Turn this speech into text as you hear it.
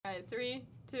right, 3,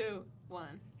 2, 1.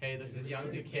 Hey, this is Young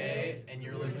Decay, and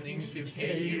you're listening to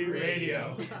KU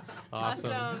Radio.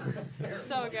 Awesome.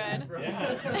 So good.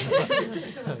 Yeah.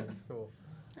 That's cool.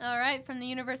 All right, from the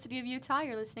University of Utah,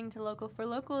 you're listening to Local for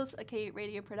Locals, a KU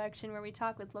radio production where we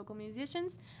talk with local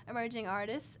musicians, emerging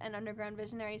artists, and underground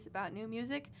visionaries about new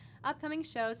music, upcoming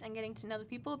shows, and getting to know the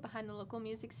people behind the local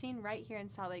music scene right here in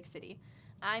Salt Lake City.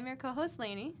 I'm your co-host,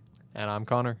 Laney. And I'm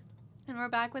Connor. And we're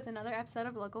back with another episode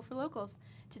of Local for Locals.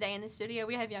 Today in the studio,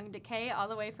 we have Young Decay all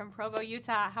the way from Provo,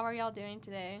 Utah. How are y'all doing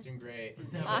today? Doing great.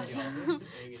 Awesome.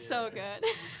 So good.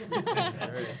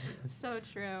 So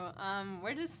true.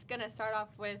 We're just going to start off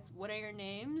with, what are your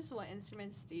names? What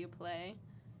instruments do you play?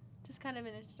 Just kind of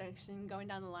an introduction going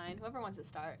down the line. Whoever wants to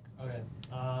start. Okay.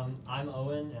 I'm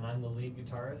Owen, and I'm the lead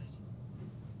guitarist.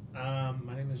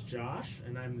 My name is Josh,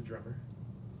 and I'm the drummer.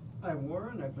 I'm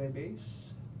Warren. I play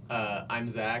bass. I'm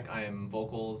Zach. I am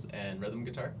vocals and rhythm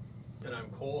guitar. And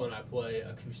I'm Cole, and I play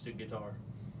acoustic guitar.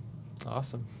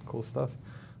 Awesome. Cool stuff.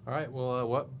 All right. Well,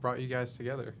 what brought you guys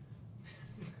together?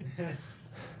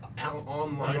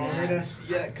 Online ads.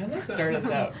 Yeah, kind of start us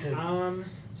out.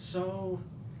 So,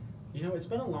 it's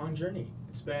been a long journey.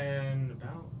 It's been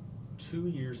about 2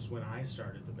 years is when I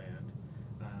started the band,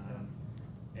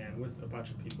 and with a bunch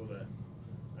of people that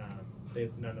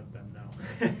none of them know.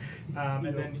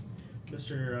 And then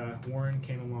Mr. Warren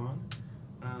came along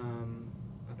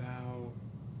about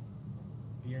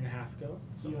a year and a half ago,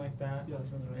 something like that. Yeah,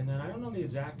 something like and then I don't know the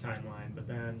exact timeline, but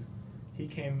then he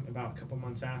came about a couple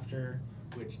months after.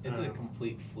 Which, it's a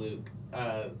complete fluke.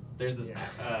 There's this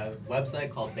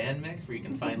website called Bandmix where you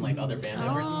can find, like, other band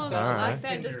members and Oh, stuff. the Alright. last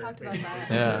band just talked about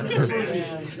that. Yeah.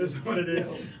 That's what it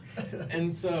is.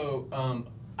 And so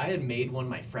I had made one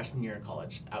my freshman year of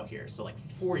college out here, so like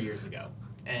 4 years ago,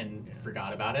 and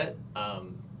forgot about it.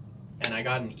 And I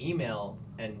got an email,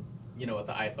 and with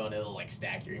the iPhone, it'll like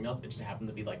stack your emails. It just happened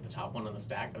to be like the top one on the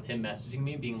stack of him messaging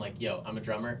me, being like, "Yo, I'm a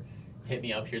drummer. Hit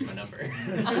me up. Here's my number."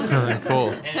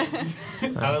 Cool.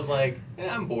 And I was like,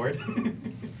 I'm bored,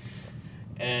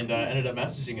 and ended up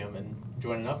messaging him and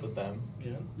joining up with them.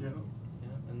 Yeah.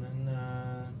 And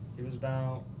then it was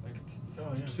about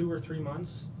like 2 or 3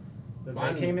 months that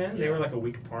they came in. They were like a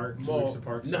week apart, 2 weeks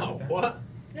apart. No, like that. what?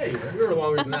 Yeah, we were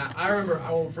longer than that. I remember,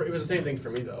 it was the same thing for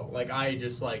me, though. Like, I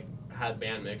just, had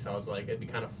Bandmix. I was like, it'd be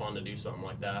kind of fun to do something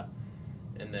like that.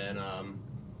 And then,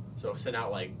 so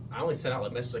I only sent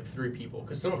out, messages, 3 people,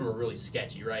 because some of them are really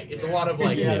sketchy, right? It's a lot of,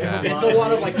 it's a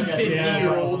lot of,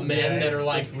 50-year-old men that are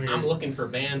like, I'm looking for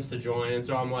bands to join, and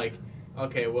so I'm like,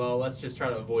 okay, well, let's just try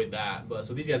to avoid that. But,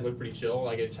 so these guys look pretty chill.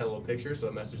 I just had a little picture, so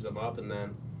I messaged them up, and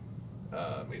then,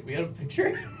 Wait, we had a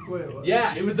picture? Wait, what?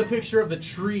 yeah, it was the picture of the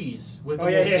trees with the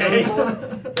little circle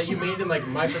that you made in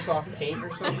Microsoft Paint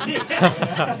or something.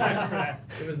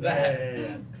 It was that.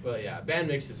 Yeah. But yeah,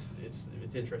 Bandmix it's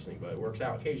interesting, but it works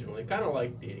out occasionally, kind of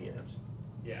like dating apps.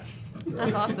 Yeah.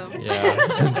 That's awesome.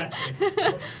 Yeah.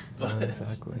 But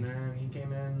Exactly. And then he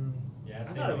came in. Yeah, I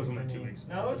thought it was only 2 weeks.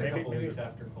 No, it was a Maybe- couple maybe weeks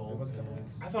after Cole. It was a couple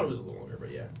weeks. I thought it was a little longer,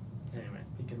 but yeah, Anyway,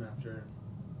 he came after.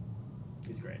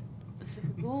 He's great. Super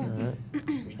cool. All right.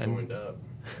 we joined up.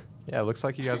 Yeah, it looks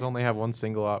like you guys only have one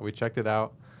single out. We checked it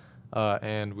out,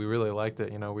 and we really liked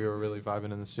it. We were really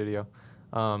vibing in the studio.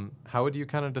 How would you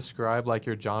kind of describe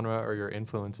your genre or your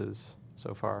influences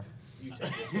so far? You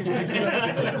take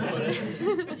this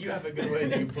one. You have a good way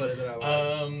that you put it that I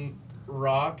like.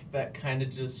 Rock that kind of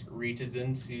just reaches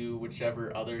into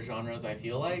whichever other genres I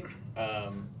feel like.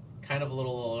 Kind of a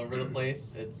little all over the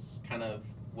place. It's kind of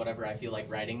whatever I feel like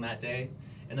writing that day,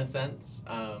 in a sense.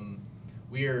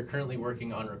 We are currently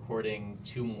working on recording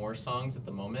 2 more songs at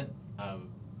the moment.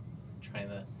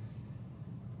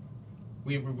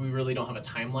 We really don't have a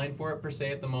timeline for it per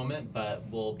se at the moment, but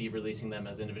we'll be releasing them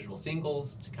as individual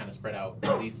singles to kind of spread out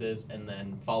releases, and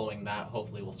then following that,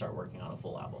 hopefully we'll start working on a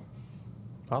full album.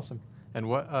 Awesome. And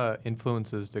what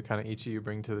influences do kind of each of you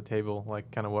bring to the table?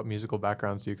 Kind of what musical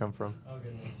backgrounds do you come from? Oh,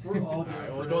 goodness. We're all All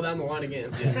right, we'll go down the line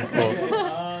again.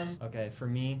 Okay, for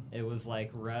me, it was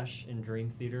Rush and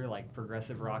Dream Theater,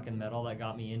 progressive rock and metal that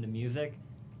got me into music.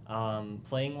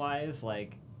 Playing-wise,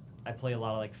 I play a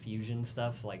lot of fusion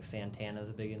stuff, so Santana's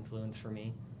a big influence for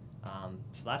me.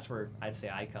 So that's where I'd say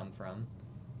I come from.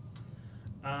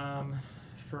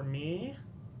 For me,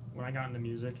 when I got into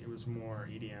music, it was more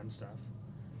EDM stuff.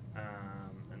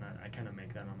 And I kind of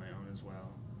make that on my own as well.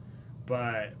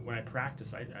 But when I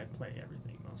practice, I play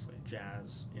everything mostly.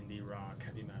 Jazz, indie rock,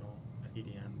 heavy metal,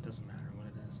 EDM, doesn't matter what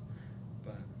it is.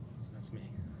 But that's me.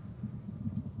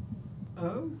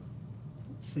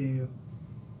 Let's see.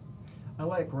 I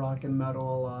like rock and metal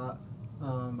a lot.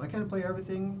 I kind of play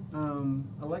everything.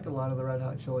 I like a lot of the Red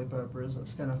Hot Chili Peppers.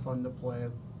 It's kind of fun to play.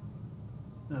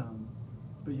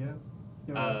 But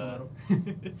yeah.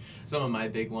 Some of my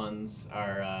big ones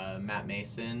are Matt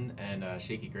Mason and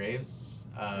Shaky Graves.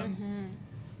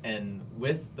 And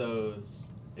with those,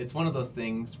 it's one of those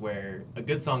things where a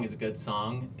good song is a good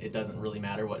song. It doesn't really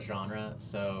matter what genre.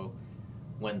 So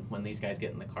when these guys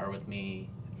get in the car with me,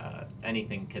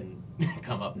 anything can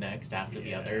come up next after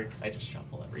the other because I just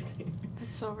shuffle everything.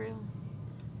 That's so real.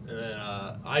 And then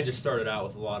I just started out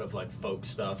with a lot of like folk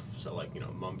stuff, so like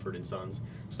Mumford and Sons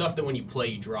stuff that when you play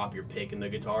you drop your pick in the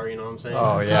guitar. You know what I'm saying?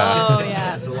 Oh yeah. Oh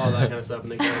yeah. So a lot of that kind of stuff,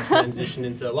 and then kind of transition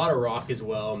into a lot of rock as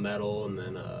well, metal, and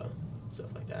then stuff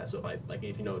like that. So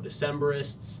if you know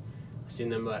Decemberists, I've seen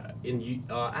them at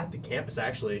the campus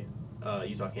actually,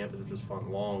 Utah campus, which was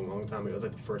fun. Long time ago. It was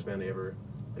like the first band I ever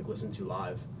listened to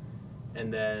live.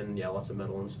 And then lots of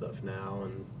metal and stuff now,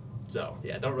 and so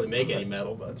I don't really make any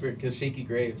metal, but That's weird because Shaky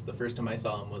Graves, the first time I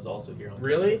saw him was also here on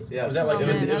Really? campus. Yeah. Was that like Oh, it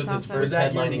was man, it was that's his awesome. first Was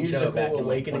that your headlining show musical back in like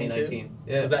awakening too? 2019.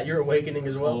 Yeah. was that your awakening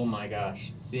as well? Oh my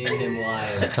gosh, seeing him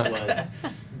live was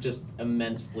just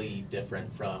immensely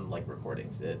different from like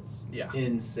recordings. It's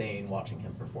insane watching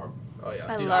him perform. Oh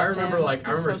yeah, I dude! love I remember him. I He's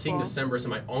remember so seeing cool. Decemberists and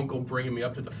my uncle bringing me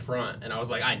up to the front, and I was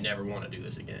like, I never want to do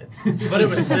this again. But it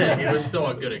was sick. It was still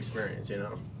a good experience,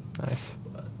 Nice.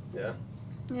 But, yeah.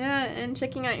 Yeah, and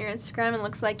checking out your Instagram, it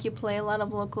looks like you play a lot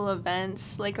of local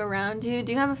events like around you.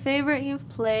 Do you have a favorite you've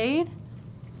played?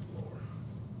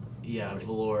 Yeah,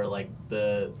 Velour, like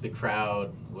the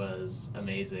crowd was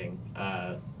amazing.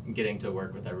 Getting to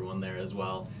work with everyone there as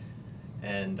well,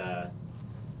 and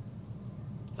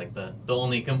it's like the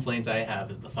only complaint I have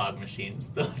is the fog machines.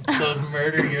 Those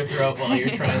murder your throat while you're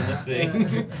trying to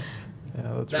sing.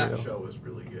 Yeah, that's That real. show was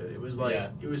really good. It was like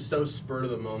it was so spur of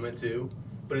the moment too,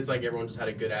 but it's like everyone just had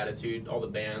a good attitude. All the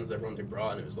bands, everyone they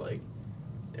brought, and it was like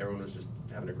everyone was just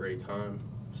having a great time.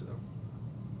 So,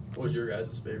 what was your guys'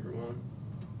 favorite one?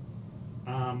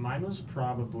 Mine was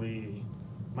probably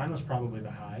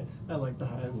the Hive. I like the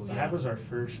Hive. The Hive was our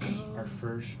first what is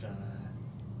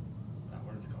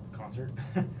it called? Concert.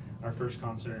 Our first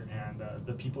concert, and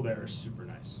the people there are super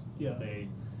nice. Yeah.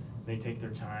 They take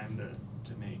their time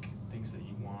to make things that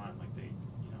you want. Like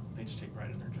they just take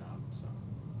pride in their job. So.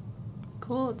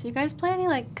 Cool. Do you guys play any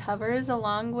like covers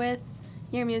along with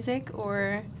your music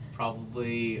or?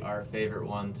 Probably our favorite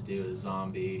one to do is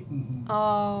Zombie. Mm-hmm.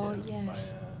 Oh Yeah,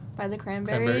 yes. By the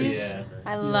Cranberries? Cranberries. Yeah.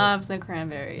 I love the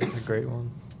Cranberries. It's a great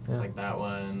one. It's Yeah. like that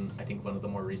one. I think one of the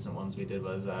more recent ones we did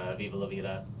was Viva La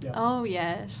Vida. Yeah. Oh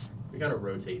yes. We kind of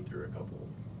rotate through a couple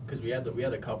because we had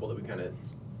a couple that we kind of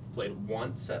played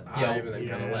once at Yeah. Hive and then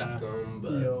kind of left them.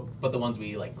 But Yo. But the ones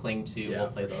we like cling to, Yeah, we'll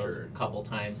play for those sure. a couple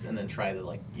times and then try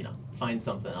to find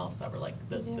something else that we're like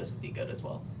this Yeah. would be good as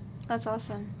well. That's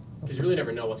awesome. because you really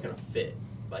never know what's gonna fit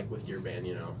with your band,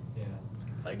 Yeah.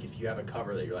 Like if you have a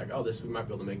cover that you're like, oh, we might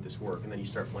be able to make this work, and then you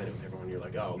start playing it with everyone, you're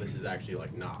like, oh, this is actually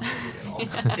not working at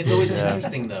all. It's always Yeah.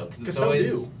 interesting though because Because it's some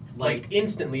always do like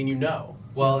instantly, and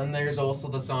well, and there's also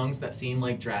the songs that seem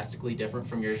like drastically different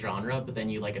from your genre, but then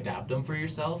you like adapt them for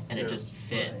yourself, and it Yeah. just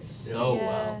fits Right. so Yeah.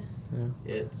 well.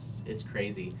 Yeah. It's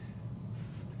crazy.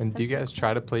 And do you That's guys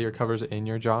try to play your covers in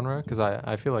your genre? Because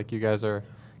I feel like you guys are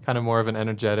kind of more of an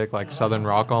energetic, like southern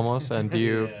rock almost. And do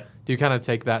you kind of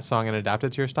take that song and adapt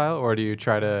it to your style, or do you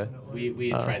try to? We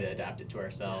try to adapt it to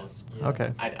ourselves. Yeah.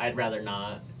 Okay. I'd rather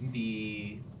not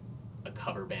be a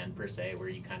cover band per se, where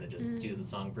you kind of just do the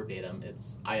song verbatim.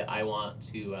 I want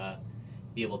to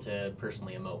be able to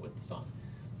personally emote with the song.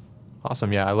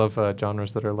 Awesome. Yeah, I love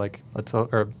genres that are like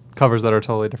or covers that are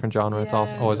totally different genre. It's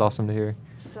Yeah. always awesome to hear.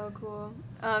 So cool.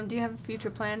 Do you have future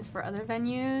plans for other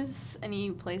venues? Any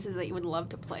places that you would love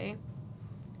to play?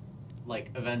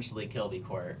 Like eventually Kilby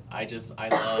Court. I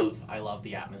love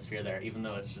the atmosphere there, even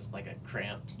though it's just like a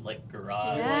cramped like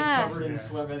garage. You're Yeah. like covered in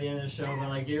sweat by the end of the show, but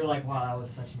like you're like, wow, that was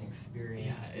such an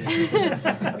experience.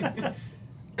 Yeah,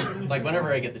 it's like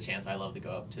whenever I get the chance, I love to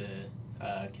go up to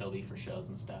Kilby for shows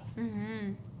and stuff.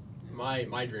 Mm-hmm.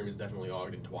 My dream is definitely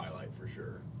Ogden Twilight for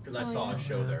sure. Because I Oh, saw yeah. a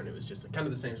show there and it was just kind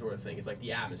of the same sort of thing. It's like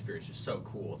the atmosphere is just so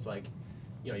cool. It's like,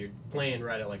 you're playing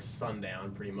right at like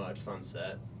sundown, pretty much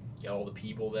sunset. You got all the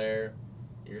people there.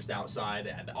 You're just outside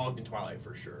at the Ogden Twilight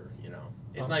for sure.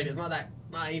 It's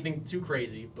not anything too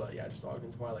crazy, but yeah, just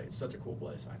Ogden Twilight. It's such a cool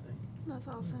place, I think. That's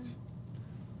awesome.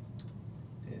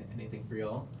 Anything for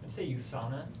y'all? I'd say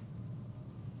USANA.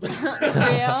 Real?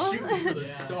 Shooting for the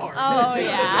Yeah. stars. Oh,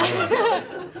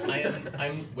 yeah.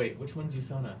 I'm. Wait, which one's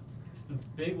USANA? It's the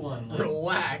big one. Like,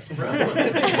 Relax, bro.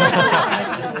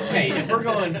 Hey, if we're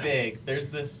going big, there's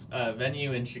this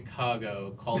venue in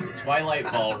Chicago called the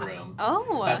Twilight Ballroom.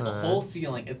 Oh. That the whole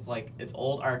ceiling, it's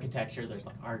old architecture. There's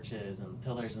like arches and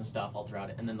pillars and stuff all throughout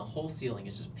it, and then the whole ceiling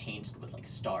is just painted with like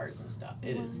stars and stuff.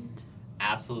 It is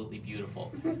absolutely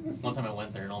beautiful. One time I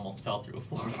went there and almost fell through a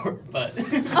floorboard, but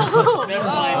Oh, never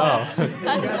wow. mind that.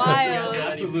 That's It's wild. an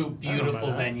absolute beautiful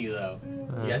that. venue though.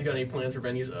 You guys got any plans for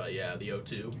venues? Yeah, the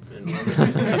O2.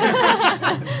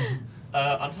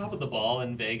 On top of the ball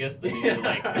in Vegas, the new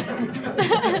like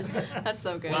That's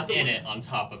so good. not in it, on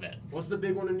top of it. What's the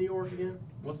big one in New York again?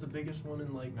 What's the biggest one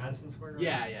in like? Madison Square Garden?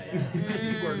 Yeah.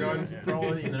 Madison Square Garden, Yeah.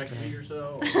 probably in the next week or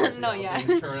so. No, How yeah.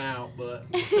 Things turn out, but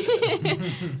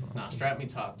Nah, strap me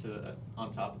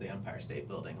on top of the Empire State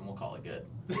Building, and we'll call it good.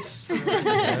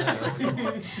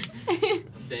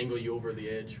 dangle you over the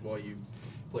edge while you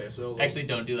play a solo. Actually,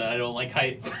 don't do that. I don't like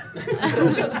heights.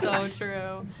 So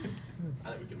true. I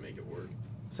think we can make it work.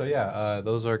 So yeah,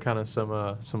 those are kind of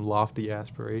some lofty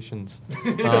aspirations.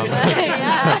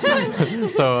 Yeah.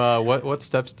 So what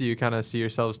steps do you kind of see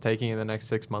yourselves taking in the next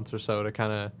 6 months or so to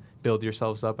kind of build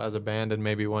yourselves up as a band and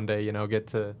maybe one day get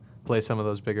to play some of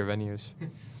those bigger venues?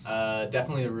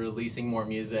 Definitely releasing more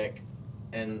music,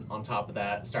 and on top of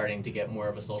that, starting to get more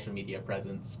of a social media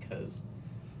presence. Because,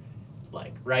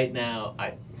 like right now,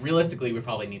 realistically we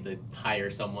probably need to hire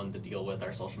someone to deal with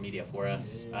our social media for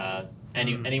us.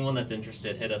 Anyone that's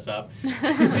interested, hit us up.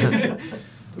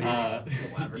 Yeah,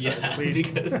 Please.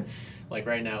 because like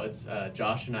right now it's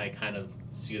Josh and I kind of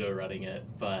pseudo running it,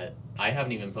 but I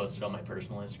haven't even posted on my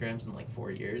personal Instagrams in like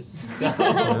 4 years. So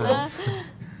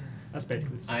That's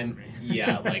basically the same for me.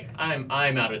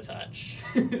 I'm out of touch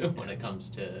when it comes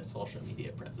to social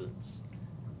media presence.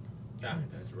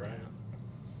 That's right.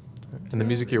 And the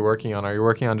music you're working on, are you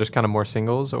working on just kind of more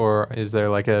singles, or is there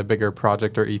like a bigger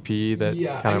project or EP that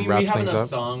kind of we wraps have things enough up?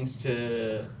 songs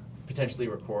to potentially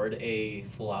record a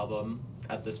full album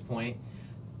at this point,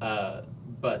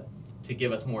 but to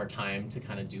give us more time to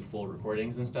kind of do full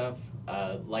recordings and stuff,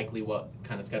 likely what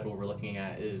kind of schedule we're looking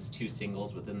at is 2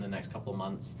 singles within the next couple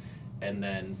months, and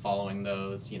then following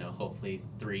those, hopefully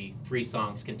three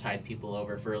songs can tide people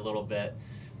over for a little bit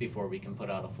before we can put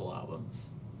out a full album.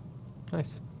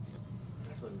 Nice.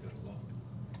 I feel like we got a lot.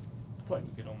 I feel like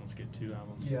we could almost get 2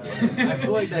 albums. Yeah. I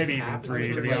feel like that's Maybe even happening. 3,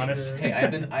 to It's be like- honest. Hey,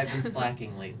 I've been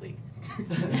slacking lately. I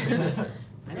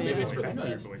know, Maybe it's for the I know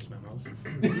your best. voice memos.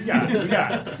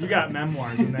 You got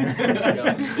memoirs in there.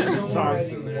 I'm Songs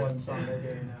writing in there. one song a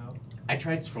day now. I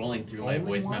tried scrolling through my Only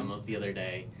voice one? memos the other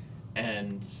day,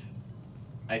 and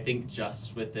I think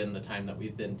just within the time that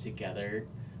we've been together,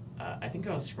 I think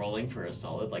I was scrolling for a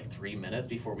solid 3 minutes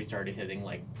before we started hitting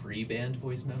pre-band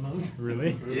voice memos.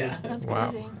 Really? Yeah. That's Wow.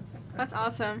 crazy. That's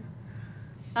awesome.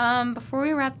 Before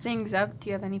we wrap things up, do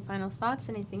you have any final thoughts?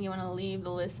 Anything you want to leave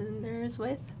the listeners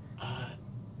with?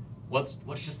 What's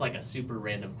just a super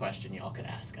random question y'all could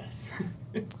ask us?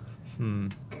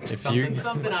 If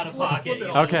something out of pocket. you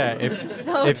know? Okay, if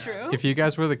So if, true. if you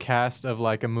guys were the cast of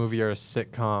a movie or a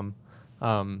sitcom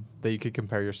that you could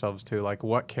compare yourselves to,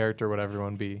 what character would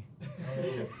everyone be?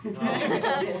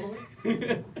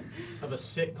 Of a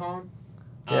sitcom?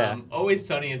 Yeah. Always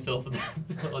Sunny in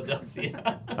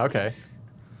Philadelphia. Okay.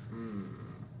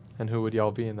 And who would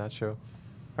y'all be in that show?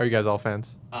 Are you guys all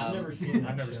fans? I've never seen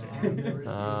that I've never show. seen it. I've never seen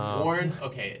it. Warren.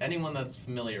 Okay, anyone that's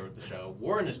familiar with the show,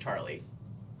 Warren is Charlie.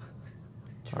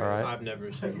 All right. I've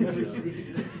never seen Never the show.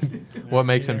 seen it. What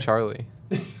makes him Either. Charlie?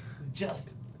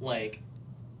 Just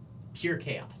pure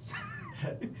chaos.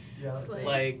 Yeah. It's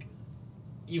like-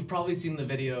 You've probably seen the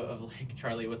video of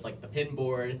Charlie with the pin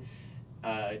board,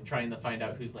 trying to find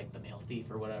out who's the male thief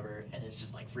or whatever, and it's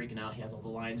just freaking out. He has all the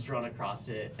lines drawn across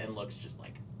it and looks just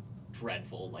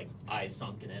dreadful, eyes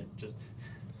sunken in, just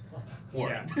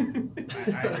Warren.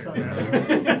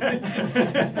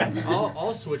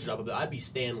 I'll switch it up a bit. I'd be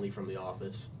Stanley from The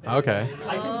Office. Okay.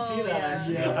 I can see Oh, that yeah.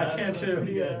 actually. Yeah, I can too.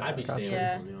 pretty good. I'd be Gotcha. Stanley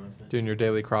Yeah. from The Office. Doing your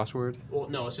daily crossword? Well,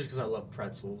 no, it's just because I love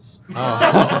pretzels.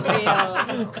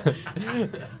 Oh,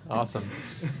 Awesome.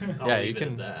 I'll Yeah, leave you it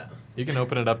can- at that. You can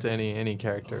open it up to any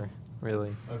character,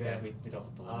 really. Okay. Yeah, we don't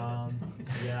have to limit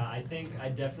Yeah, I think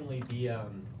I'd definitely be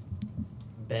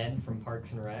Ben from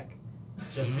Parks and Rec,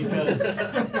 just because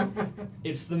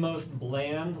it's the most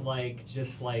bland,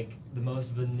 just the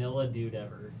most vanilla dude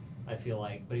ever. I feel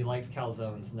like, but he likes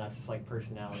calzones, and that's just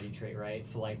personality trait, right?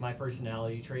 So my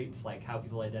personality traits, how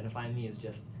people identify me is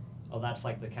just, oh, that's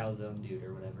the calzone dude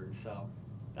or whatever. So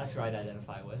that's who I'd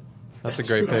identify with. That's a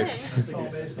great pick. Nice. It's all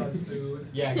based on food.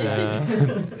 Yeah, Yeah.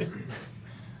 exactly. Do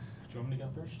you want me to go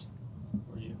first?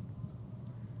 Or you?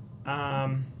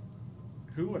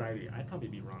 Who would I be? I'd probably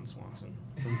be Ron Swanson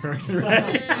from Parks and Rec.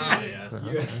 Oh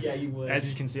yeah. Yeah, you would. As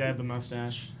you can see, I have the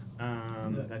mustache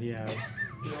that he has.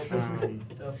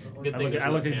 Good thing I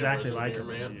look there's no exactly cameras like in him,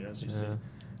 here, man. as you see. Yeah.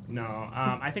 No,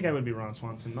 I think I would be Ron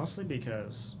Swanson, mostly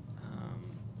because I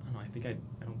don't know. I think I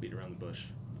don't beat around the bush.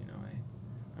 You know,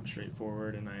 I'm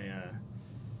straightforward and I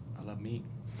love meat.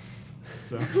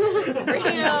 So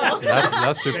Real.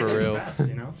 That's super Chicken's the real. best,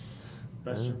 you know,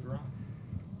 best Yeah. served raw.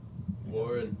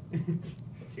 Warren.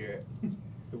 Let's hear it.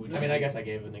 Who would I you mean, I be? guess I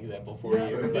gave an example for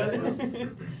you,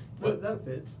 but That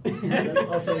fits.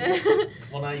 I'll take it.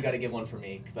 well, now you got to give one for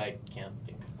me because I can't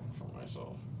think of one for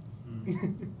myself.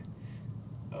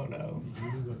 Oh no.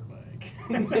 You look like.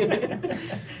 I'm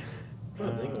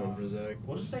trying to think of one for Zach.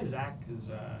 We'll just say Zach is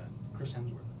Chris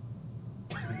Hemsworth.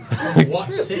 What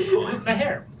sitcom? The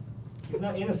hair. He's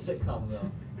not in a sitcom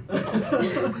though.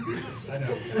 I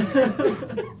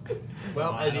know.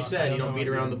 Well, as you said, you don't beat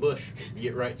around the bush. You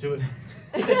get right to it.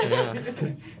 Yeah.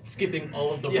 Skipping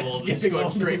all of the Yeah, roles, and just skipping all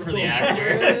going the straight for the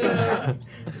roles. actor.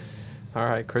 All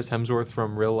right, Chris Hemsworth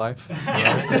from real life.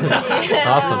 Yeah.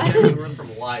 Awesome. Hemsworth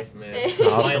from life, man. My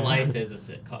Awesome. life is a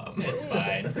sitcom. It's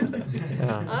fine.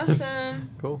 Yeah. Awesome.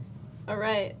 Cool. All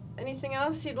right. Anything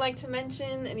else you'd like to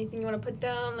mention? Anything you want to put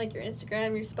down, like your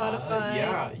Instagram, your Spotify?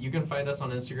 Yeah, you can find us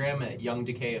on Instagram at Young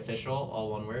Decay Official,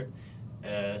 all one word.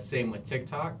 Same with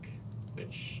TikTok,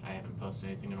 which I haven't posted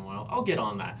anything in a while. I'll get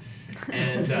on that.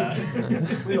 And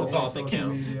We don't All want the social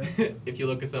count. media. if you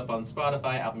look us up on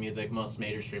Spotify, Apple Music, most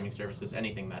major streaming services,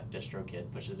 anything that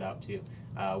DistroKid pushes out to,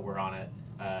 we're on it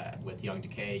with Young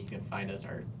Decay. You can find us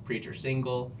our Preacher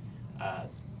single.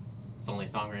 It's the only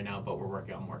song right now, but we're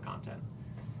working on more content.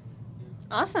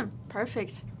 Awesome.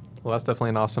 Perfect. Well, that's definitely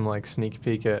an awesome like sneak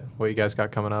peek at what you guys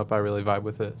got coming up. I really vibe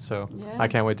with it, so Yeah. I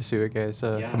can't wait to see what you guys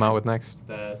Yeah. come out with next.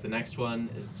 The next one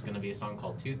is going to be a song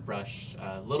called Toothbrush.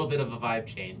 A little bit of a vibe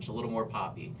change, a little more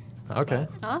poppy. Okay.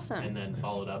 Awesome. And then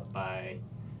followed up by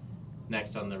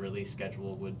next on the release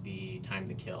schedule would be Time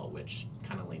to Kill, which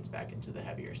kind of leans back into the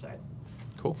heavier side.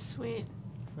 Cool. Sweet.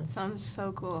 Sounds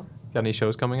so cool. Got any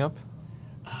shows coming up?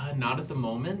 Not at the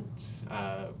moment.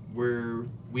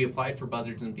 We applied for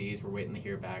Buzzards and Bees. We're waiting to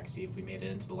hear back, see if we made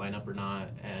it into the lineup or not.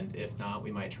 And if not,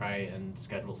 we might try and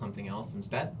schedule something else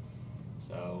instead.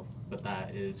 So, but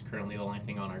that is currently the only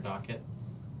thing on our docket.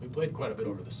 We played quite a bit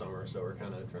over the summer, so we're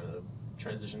kind of trying to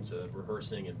transition to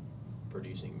rehearsing and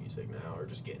producing music now, or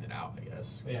just getting it out, I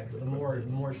guess. Yeah, because the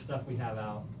more stuff we have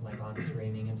out, like on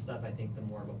streaming and stuff, I think the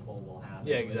more of a pull we'll have.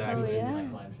 Yeah, with exactly. doing, Oh, yeah.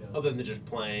 like, live shows. Other than just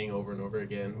playing over and over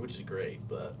again, which is great,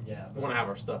 but Yeah, we want to have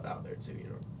our stuff out there too, you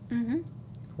know. Mm-hmm.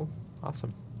 Cool.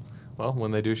 Awesome. Well,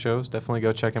 when they do shows, definitely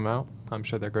go check them out. I'm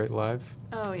sure they're great live.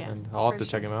 Oh, yeah. And I'll have for to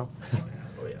check sure. them out.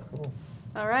 Oh yeah. Cool.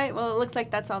 All right. Well, it looks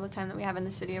like that's all the time that we have in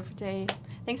the studio for today.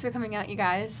 Thanks for coming out, you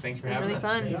guys. Thanks for it was having really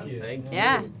us. fun. Thank you. Thank you.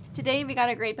 Yeah. Today we got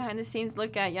a great behind the scenes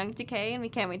look at Young Decay, and we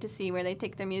can't wait to see where they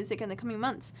take their music in the coming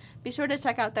months. Be sure to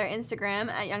check out their Instagram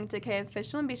at Young Decay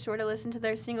Official, and be sure to listen to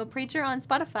their single Preacher on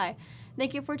Spotify.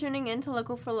 Thank you for tuning in to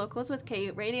Local for Locals with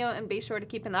KU Radio, and be sure to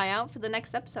keep an eye out for the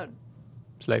next episode.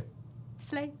 Slay.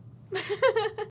 Slay.